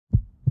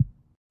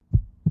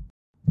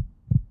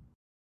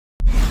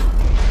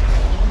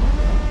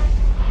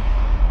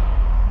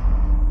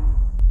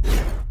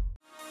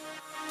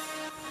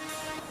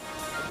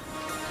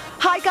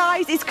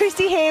guys, it's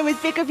Christy here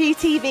with Big Review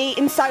TV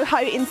in Soho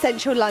in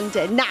central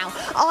London. Now,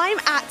 I'm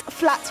at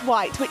Flat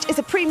White, which is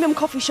a premium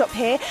coffee shop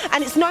here,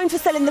 and it's known for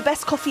selling the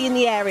best coffee in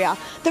the area.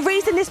 The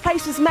reason this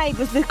place was made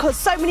was because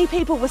so many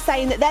people were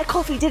saying that their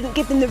coffee didn't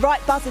give them the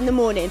right buzz in the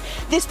morning.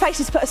 This place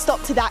has put a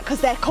stop to that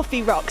because their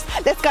coffee rocks.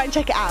 Let's go and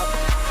check it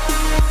out.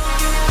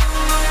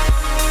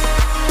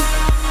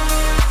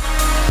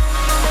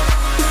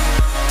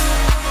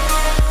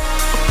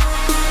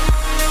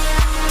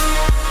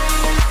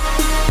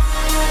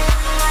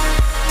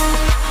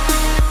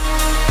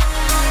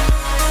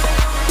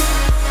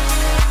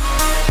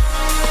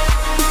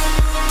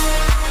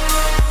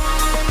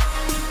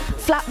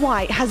 Flat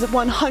White has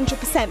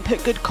 100%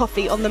 put good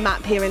coffee on the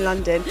map here in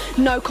London.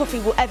 No coffee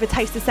will ever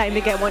taste the same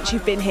again once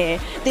you've been here.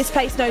 This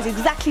place knows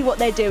exactly what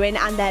they're doing,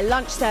 and their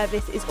lunch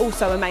service is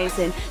also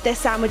amazing. Their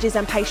sandwiches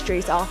and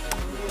pastries are...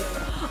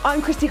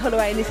 I'm Christy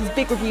Holloway and this is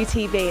Big Review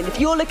TV, and if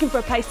you're looking for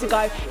a place to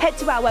go, head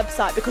to our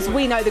website because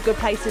we know the good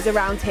places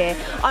around here.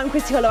 I'm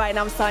Christy Holloway and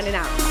I'm signing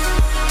out.